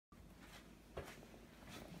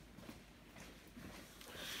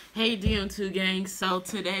Hey DM2 gang, so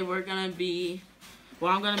today I'm gonna be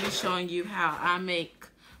showing you how I make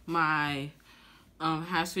my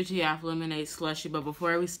half slushy half lemonade slushy. But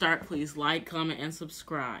before we start, please like, comment, and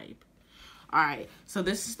subscribe. Alright, so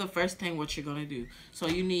this is the first thing what you're gonna do. So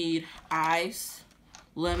you need ice,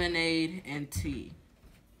 lemonade, and tea.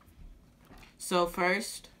 So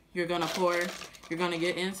first you're gonna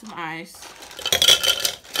get in some ice,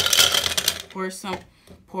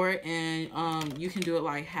 pour it in, you can do it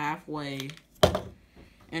like halfway.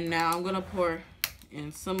 And now I'm gonna pour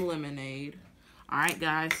in some lemonade. Alright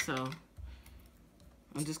guys, so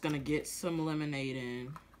I'm just gonna get some lemonade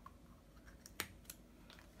in.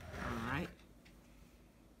 Alright.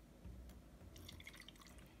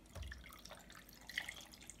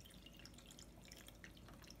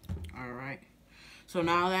 Alright. So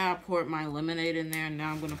now that I poured my lemonade in there,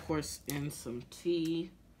 now I'm gonna pour in some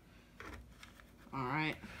tea.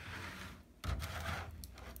 Alright.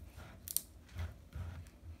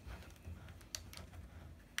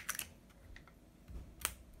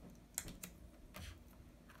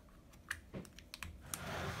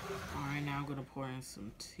 Alright, now I'm gonna pour in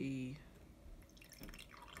some tea.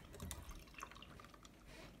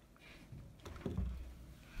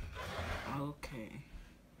 Okay.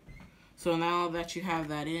 So now that you have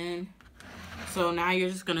that in, so now you're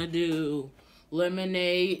just gonna do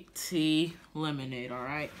lemonade, tea, lemonade,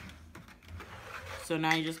 alright? So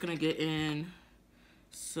now you're just gonna get in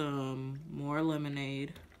some more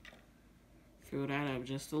lemonade. Fill that up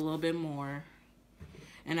just a little bit more.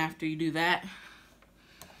 And after you do that,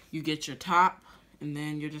 you get your top, and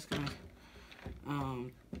then you're just gonna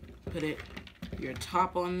put your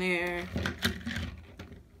top on there.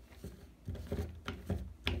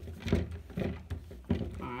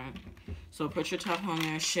 Alright. So put your top on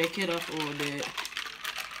there, shake it up a little bit.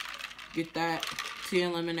 Get that tea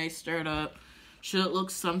and lemonade stirred up. Should look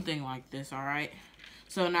something like this, alright?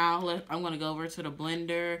 So now I'm going to go over to the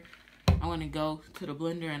blender. I'm going to go to the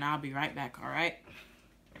blender and I'll be right back, alright?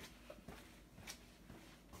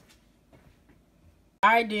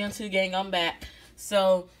 Alright, DM2 gang, I'm back.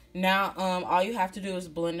 So now all you have to do is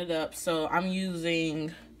blend it up. So I'm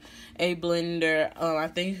using a blender. I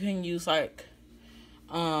think you can use like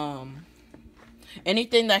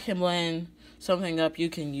anything that can blend something up, you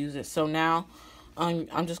can use it. So now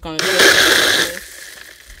I'm just gonna do this.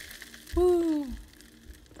 Woo.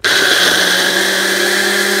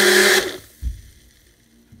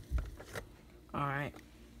 Alright.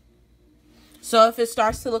 So if it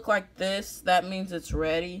starts to look like this, that means it's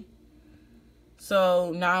ready.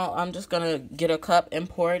 So now I'm just gonna get a cup and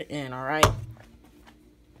pour it in, alright?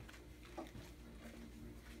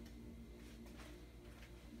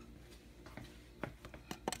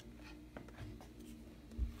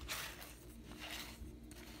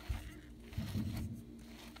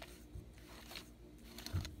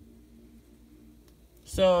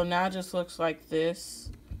 So now it just looks like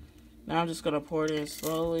this. Now I'm just going to pour it in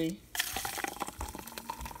slowly.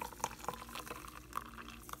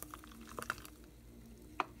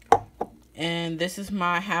 And this is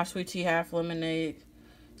my half sweet tea, half lemonade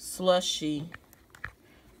slushy.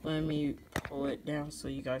 Let me pull it down so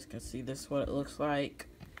you guys can see this, what it looks like.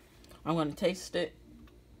 I'm going to taste it.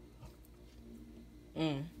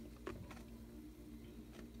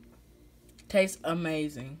 Tastes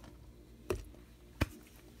amazing.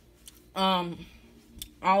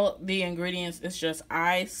 All the ingredients is just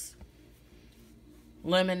ice,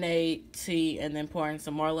 lemonade, tea, and then pour in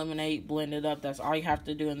some more lemonade, blend it up. That's all you have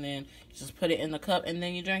to do, and then just put it in the cup and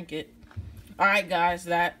then you drink it. Alright guys,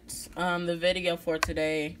 that's the video for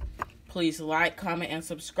today. Please like, comment, and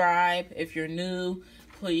subscribe. If you're new,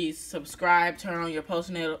 please subscribe, turn on your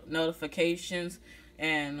post notifications,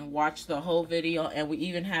 and watch the whole video. And we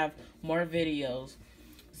even have more videos.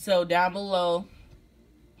 So down below,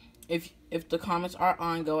 if the comments are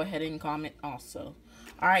on, go ahead and comment also.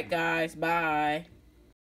 Alright guys, bye.